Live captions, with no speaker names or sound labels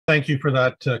Thank you for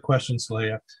that question,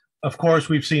 Saleha. Of course,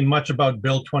 we've seen much about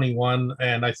Bill 21,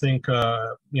 and I think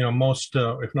most,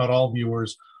 if not all,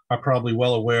 viewers are probably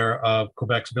well aware of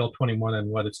Quebec's Bill 21 and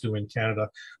what it's doing in Canada.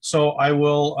 So I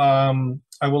will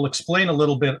explain a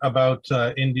little bit about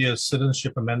India's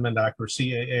Citizenship Amendment Act, or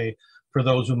CAA, for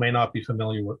those who may not be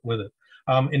familiar with it.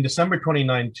 In December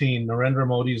 2019, Narendra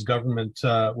Modi's government,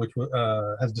 which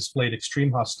has displayed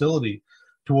extreme hostility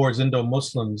towards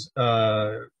Indo-Muslims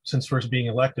since first being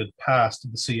elected, passed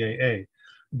the CAA.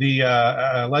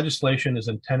 The legislation is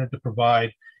intended to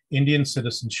provide Indian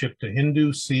citizenship to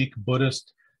Hindu, Sikh,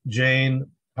 Buddhist, Jain,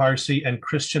 Parsi, and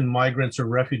Christian migrants or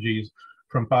refugees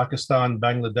from Pakistan,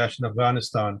 Bangladesh, and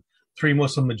Afghanistan, three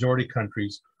Muslim majority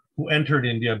countries, who entered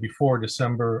India before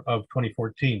December of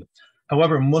 2014.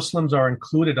 However, Muslims are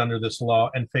included under this law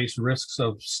and face risks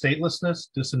of statelessness,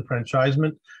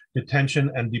 disenfranchisement,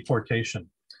 detention, and deportation.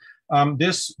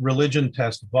 This religion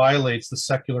test violates the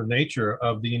secular nature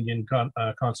of the Indian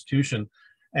Constitution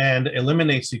and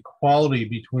eliminates equality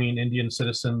between Indian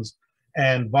citizens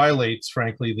and violates,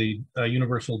 frankly, the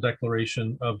Universal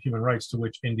Declaration of Human Rights, to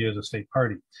which India is a state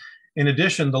party. In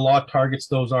addition, the law targets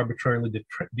those arbitrarily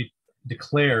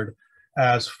declared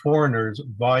as foreigners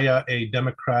via a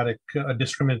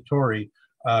discriminatory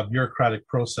bureaucratic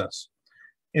process.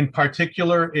 In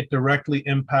particular, it directly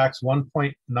impacts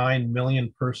 1.9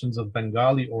 million persons of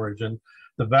Bengali origin,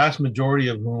 the vast majority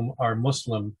of whom are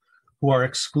Muslim, who are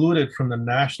excluded from the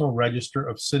National Register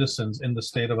of Citizens in the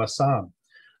state of Assam.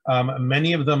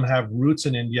 Many of them have roots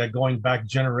in India going back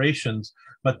generations,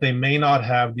 but they may not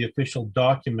have the official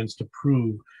documents to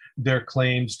prove their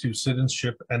claims to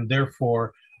citizenship, and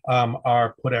therefore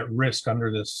are put at risk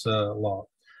under this law.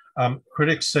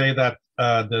 Critics say that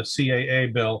the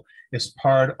CAA bill is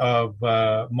part of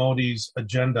Modi's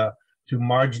agenda to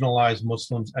marginalize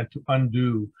Muslims and to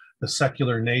undo the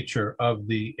secular nature of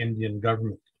the Indian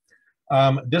government.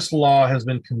 This law has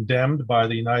been condemned by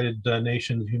the United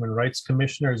Nations Human Rights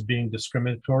Commissioner as being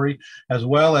discriminatory, as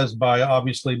well as by,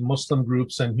 obviously, Muslim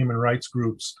groups and human rights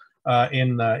groups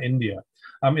in India.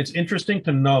 It's interesting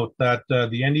to note that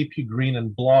the NDP, Green,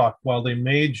 and Bloc, while they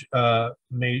made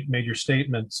major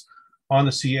statements on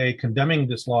the CAA condemning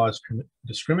this law as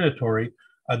discriminatory,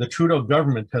 the Trudeau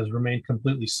government has remained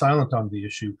completely silent on the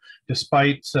issue,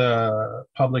 despite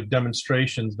public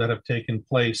demonstrations that have taken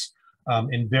place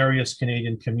in various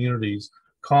Canadian communities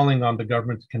calling on the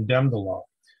government to condemn the law.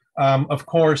 Of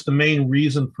course, the main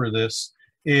reason for this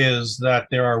is that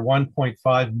there are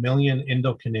 1.5 million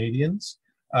Indo-Canadians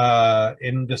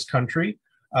in this country,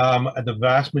 the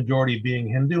vast majority being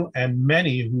Hindu, and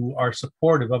many who are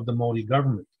supportive of the Modi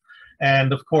government.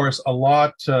 And of course,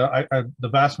 the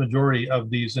vast majority of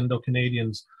these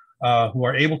Indo-Canadians who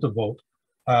are able to vote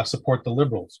support the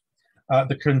Liberals.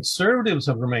 The Conservatives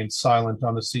have remained silent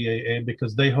on the CAA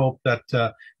because they hope that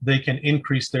they can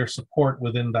increase their support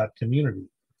within that community.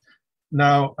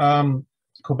 Now,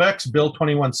 Quebec's Bill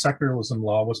 21 secularism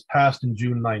law was passed in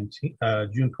June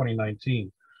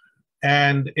 2019,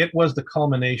 and it was the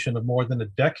culmination of more than a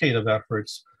decade of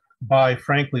efforts by,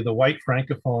 frankly, the white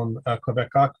Francophone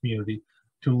Quebecois community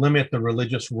to limit the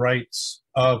religious rights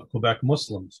of Quebec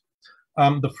Muslims.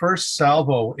 The first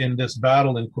salvo in this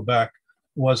battle in Quebec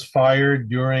was fired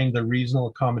during the reasonable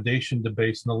accommodation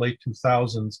debates in the late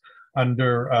 2000s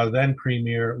under then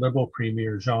Liberal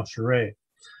Premier Jean Charest.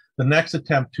 The next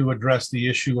attempt to address the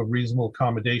issue of reasonable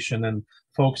accommodation and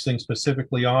focusing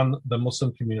specifically on the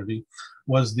Muslim community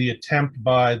was the attempt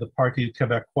by the Parti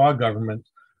Québécois government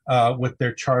with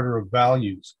their Charter of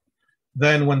Values.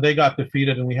 Then when they got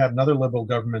defeated and we had another Liberal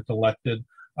government elected,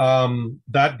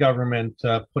 that government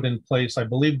put in place, I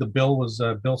believe the bill was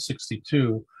Bill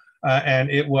 62, and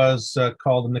it was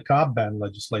called the niqab ban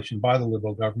legislation by the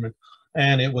Liberal government,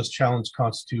 and it was challenged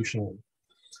constitutionally.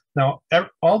 Now,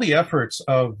 all the efforts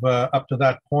of up to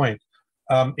that point,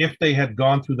 if they had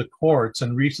gone through the courts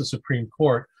and reached the Supreme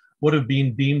Court, would have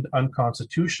been deemed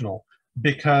unconstitutional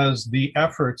because the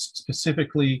efforts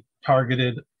specifically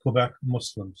targeted Quebec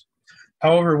Muslims.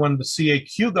 However, when the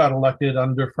CAQ got elected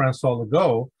under François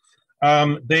Legault,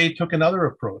 they took another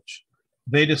approach.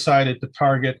 They decided to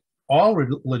target all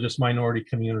religious minority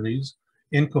communities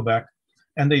in Quebec,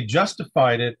 and they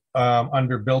justified it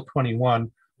under Bill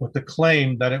 21 with the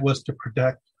claim that it was to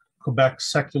protect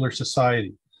Quebec's secular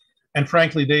society. And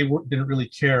frankly, they didn't really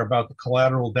care about the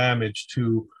collateral damage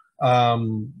to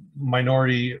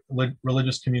minority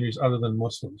religious communities other than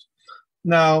Muslims.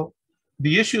 Now,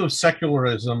 the issue of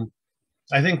secularism,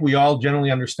 I think we all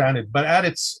generally understand it, but at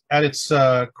its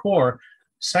core,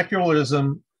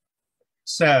 secularism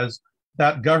says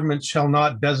that government shall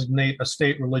not designate a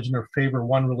state religion or favor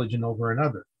one religion over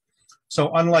another. So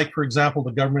unlike, for example,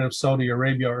 the government of Saudi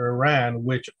Arabia or Iran,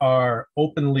 which are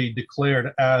openly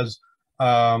declared as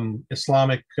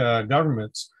Islamic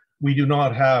governments, we do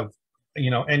not have,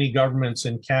 any governments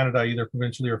in Canada, either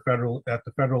provincially or federal, at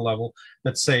the federal level,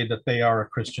 that say that they are a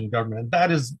Christian government. And that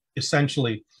is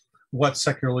essentially what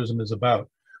secularism is about.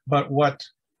 But what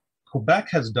Quebec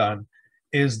has done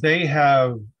is they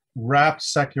have wrapped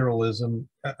secularism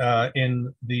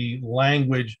in the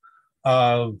language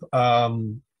of,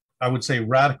 I would say,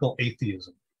 radical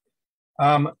atheism.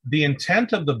 The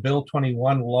intent of the Bill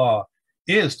 21 law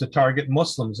is to target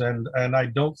Muslims, and I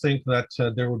don't think that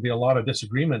there would be a lot of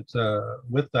disagreement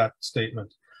with that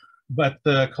statement. But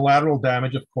the collateral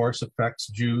damage, of course, affects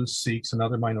Jews, Sikhs, and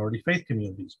other minority faith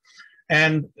communities.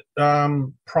 And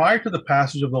prior to the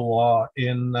passage of the law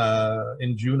in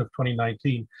June of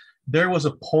 2019, there was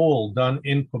a poll done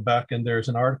in Quebec, and there's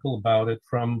an article about it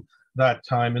from that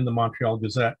time in the Montreal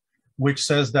Gazette, which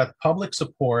says that public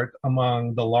support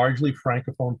among the largely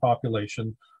Francophone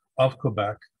population of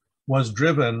Quebec was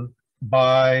driven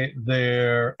by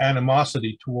their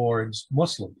animosity towards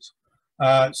Muslims.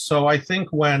 So I think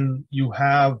when you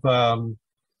have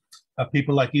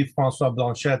people like Yves-François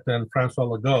Blanchette and François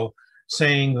Legault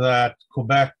saying that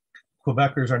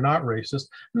Quebecers are not racist.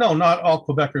 No, not all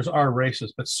Quebecers are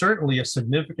racist, but certainly a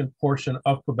significant portion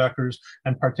of Quebecers,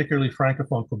 and particularly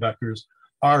Francophone Quebecers,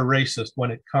 are racist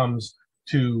when it comes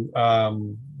to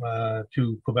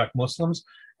Quebec Muslims.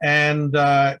 And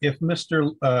if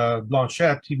Mr.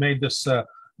 Blanchette, he made this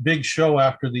big show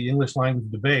after the English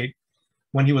language debate,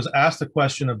 when he was asked a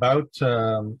question about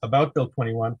Bill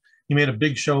 21, he made a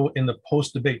big show in the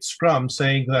post-debate scrum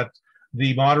saying that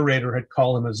the moderator had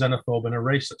called him a xenophobe and a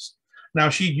racist. Now,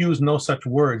 she used no such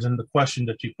words in the question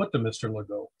that she put to Mr.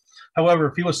 Legault. However,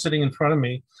 if he was sitting in front of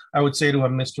me, I would say to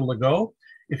him, Mr. Legault,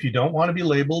 if you don't want to be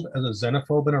labeled as a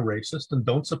xenophobe and a racist, then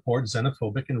don't support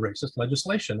xenophobic and racist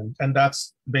legislation. And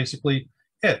that's basically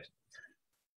it.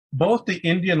 Both the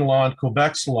Indian law and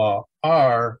Quebec's law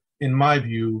are, in my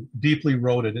view, deeply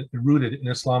rooted in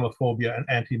Islamophobia and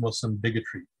anti-Muslim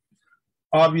bigotry.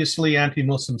 Obviously,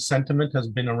 anti-Muslim sentiment has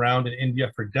been around in India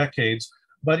for decades,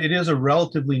 but it is a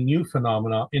relatively new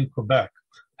phenomenon in Quebec.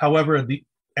 However, the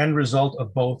end result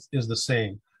of both is the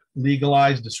same: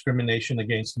 legalized discrimination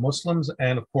against Muslims.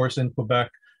 And of course, in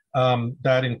Quebec,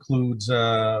 that includes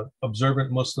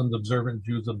observant Muslims, observant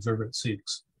Jews, observant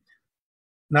Sikhs.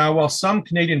 Now, while some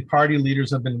Canadian party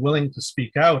leaders have been willing to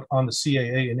speak out on the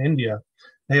CAA in India,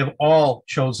 they have all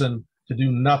chosen to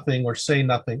do nothing or say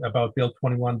nothing about Bill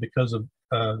 21 because of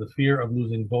the fear of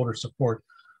losing voter support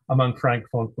among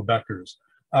Francophone Quebecers.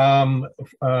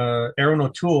 Aaron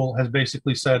O'Toole has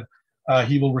basically said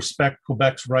he will respect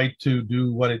Quebec's right to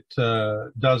do what it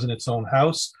does in its own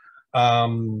house.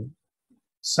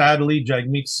 Sadly,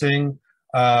 Jagmeet Singh,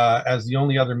 as the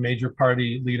only other major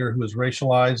party leader who is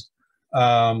racialized,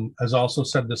 has also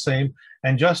said the same.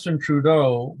 And Justin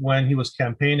Trudeau, when he was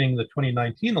campaigning the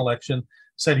 2019 election,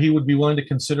 said he would be willing to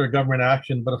consider government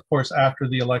action. But of course, after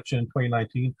the election in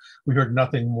 2019, we heard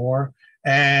nothing more.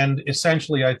 And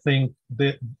essentially, I think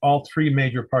that all three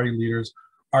major party leaders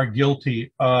are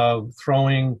guilty of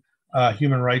throwing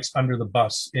human rights under the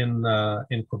bus in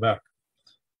Quebec.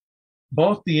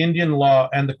 Both the Indian law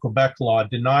and the Quebec law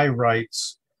deny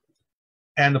rights,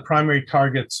 and the primary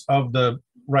targets of the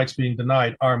rights being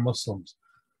denied are Muslims.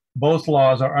 Both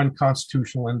laws are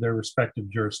unconstitutional in their respective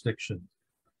jurisdictions.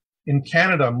 In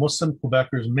Canada, Muslim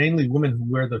Quebecers, mainly women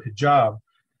who wear the hijab,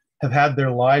 have had their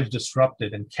lives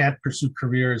disrupted and can't pursue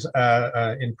careers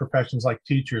in professions like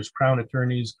teachers, crown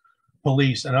attorneys,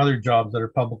 police, and other jobs that are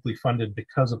publicly funded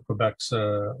because of Quebec's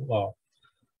law.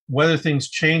 Whether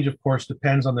things change, of course,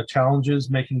 depends on the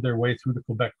challenges making their way through the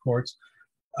Quebec courts,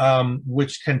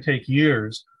 which can take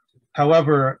years.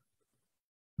 However,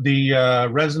 the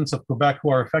residents of Quebec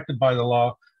who are affected by the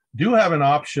law do have an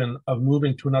option of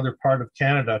moving to another part of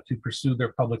Canada to pursue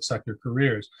their public sector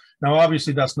careers. Now,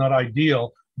 obviously, that's not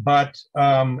ideal, but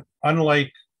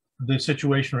unlike the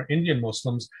situation for Indian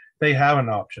Muslims, they have an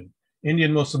option.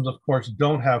 Indian Muslims, of course,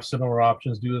 don't have similar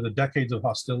options due to the decades of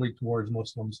hostility towards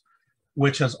Muslims,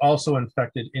 which has also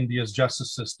infected India's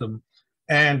justice system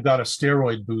and got a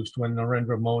steroid boost when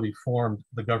Narendra Modi formed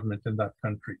the government in that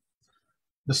country.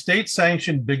 The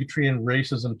state-sanctioned bigotry and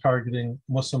racism targeting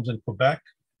Muslims in Quebec,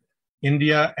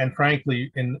 India, and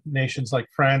frankly, in nations like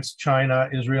France, China,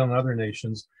 Israel, and other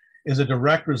nations, is a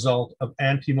direct result of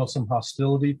anti-Muslim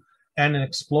hostility and an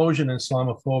explosion in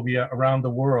Islamophobia around the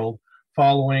world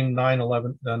following the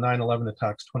 9/11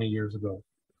 attacks 20 years ago.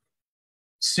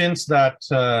 Since that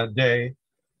day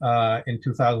in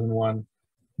 2001,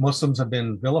 Muslims have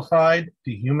been vilified,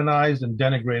 dehumanized, and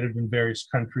denigrated in various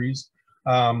countries,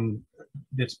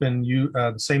 It's been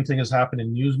the same thing has happened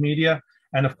in news media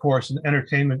and, of course, in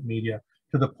entertainment media,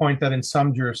 to the point that in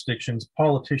some jurisdictions,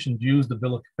 politicians use the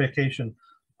vilification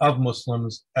of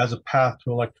Muslims as a path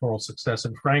to electoral success.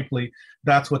 And frankly,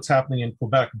 that's what's happening in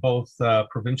Quebec, both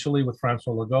provincially with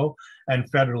François Legault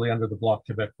and federally under the Bloc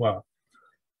Québécois.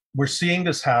 We're seeing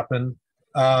this happen.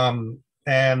 When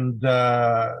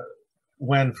François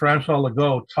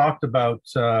Legault talked about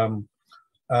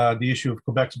the issue of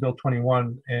Quebec's Bill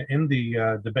 21 in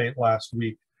the debate last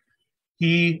week,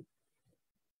 he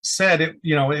said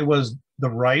it was the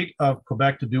right of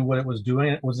Quebec to do what it was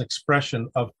doing. It was an expression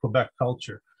of Quebec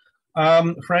culture.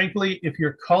 Frankly, if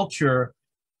your culture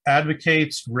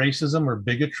advocates racism or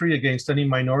bigotry against any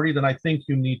minority, then I think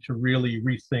you need to really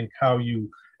rethink how you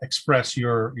express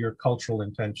your cultural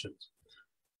intentions.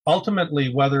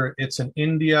 Ultimately, whether it's in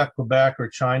India, Quebec, or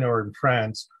China, or in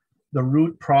France, the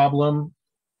root problem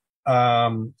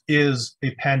is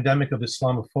a pandemic of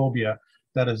Islamophobia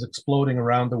that is exploding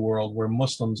around the world, where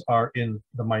Muslims are in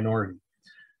the minority.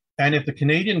 And if the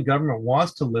Canadian government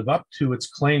wants to live up to its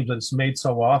claims that it's made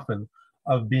so often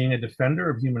of being a defender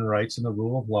of human rights and the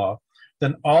rule of law,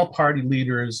 then all party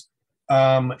leaders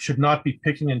should not be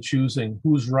picking and choosing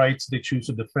whose rights they choose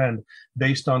to defend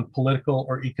based on political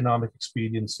or economic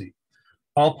expediency.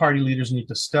 All party leaders need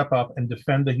to step up and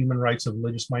defend the human rights of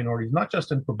religious minorities, not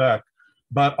just in Quebec,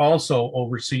 but also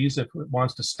overseas if it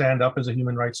wants to stand up as a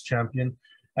human rights champion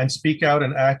and speak out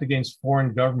and act against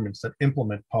foreign governments that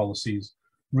implement policies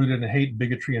rooted in hate,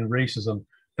 bigotry, and racism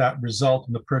that result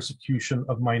in the persecution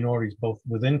of minorities both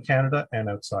within Canada and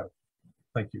outside.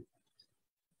 Thank you.